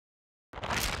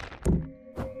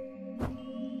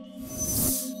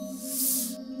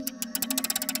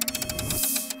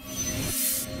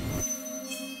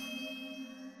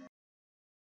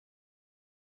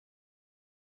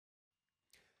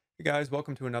Hey guys,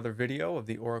 welcome to another video of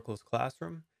the Oracle's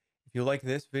Classroom. If you like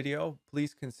this video,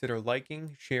 please consider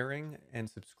liking, sharing, and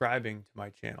subscribing to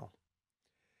my channel.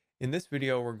 In this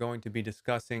video, we're going to be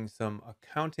discussing some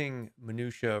accounting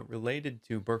minutia related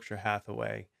to Berkshire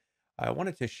Hathaway. I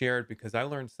wanted to share it because I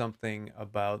learned something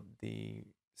about the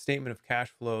statement of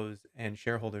cash flows and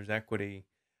shareholders' equity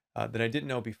that I didn't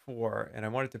know before, and I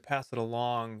wanted to pass it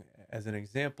along as an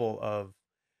example of,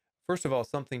 first of all,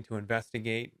 something to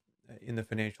investigate in the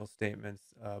financial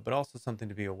statements, but also something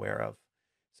to be aware of.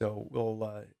 So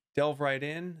we'll delve right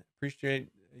in. Appreciate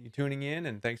you tuning in,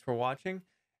 and thanks for watching,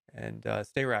 and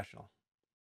stay rational.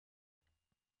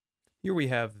 Here we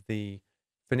have the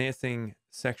financing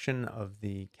section of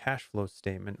the cash flow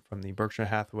statement from the Berkshire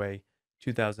Hathaway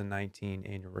 2019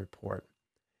 annual report.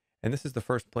 And this is the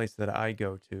first place that I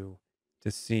go to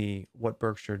see what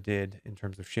Berkshire did in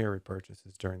terms of share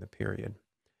repurchases during the period.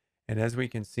 And as we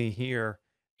can see here,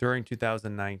 during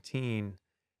 2019,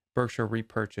 Berkshire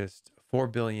repurchased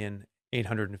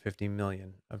 $4.85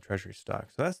 billion of Treasury stock.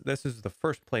 So this is the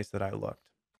first place that I looked.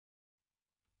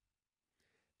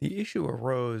 The issue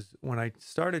arose when I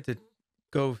started to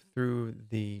go through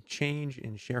the change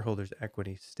in shareholders'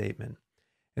 equity statement.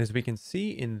 And as we can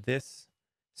see in this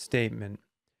statement,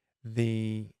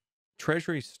 the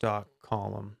Treasury stock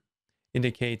column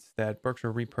indicates that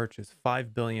Berkshire repurchased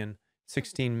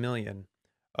 $5.16 billion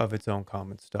of its own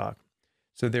common stock.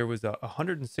 So there was a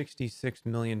 $166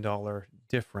 million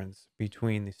difference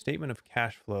between the statement of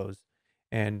cash flows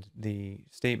and the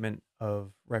statement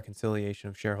of reconciliation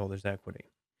of shareholders' equity,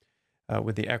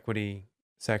 with the equity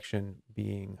section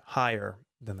being higher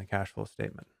than the cash flow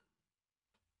statement.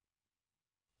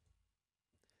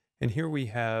 And here we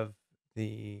have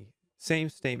the same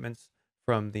statements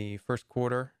from the first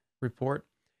quarter report,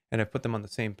 and I put them on the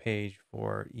same page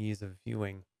for ease of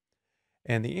viewing.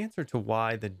 And the answer to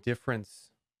why the difference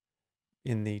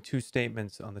in the two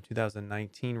statements on the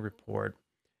 2019 report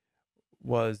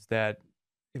was that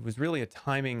it was really a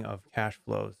timing of cash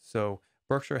flows. So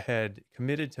Berkshire had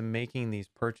committed to making these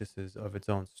purchases of its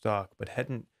own stock, but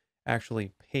hadn't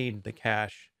actually paid the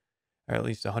cash, or at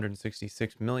least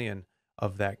 166 million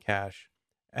of that cash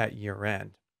at year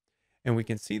end. And we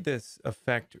can see this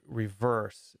effect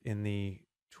reverse in the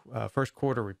first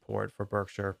quarter report for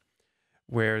Berkshire,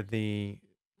 where the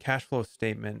cash flow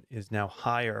statement is now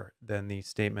higher than the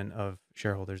statement of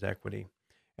shareholders' equity.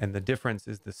 And the difference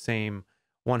is the same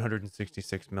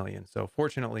 166 million. So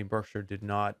fortunately, Berkshire did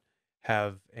not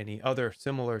have any other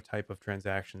similar type of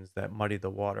transactions that muddy the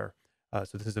water.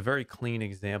 So this is a very clean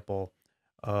example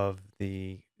of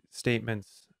the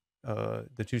statements,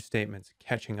 the two statements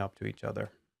catching up to each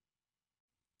other.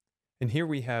 And here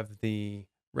we have the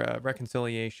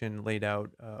reconciliation laid out,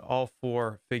 all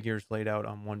four figures laid out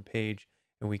on one page,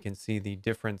 and we can see the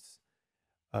difference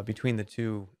between the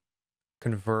two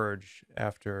converge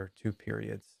after two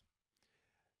periods.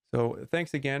 So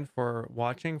thanks again for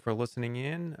watching, for listening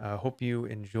in. Hope you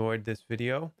enjoyed this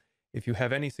video. If you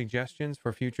have any suggestions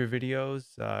for future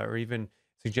videos, or even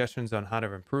suggestions on how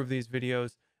to improve these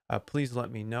videos, please let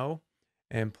me know.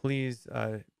 And please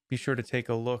be sure to take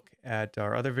a look at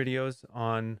our other videos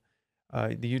on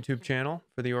the YouTube channel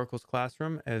for the Oracle's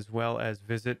Classroom, as well as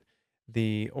visit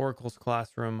the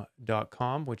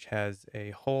oraclesclassroom.com, which has a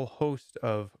whole host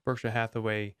of Berkshire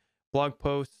Hathaway blog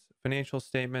posts, financial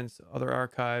statements, other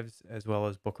archives, as well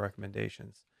as book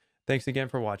recommendations. Thanks again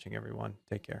for watching, everyone.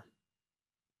 Take care.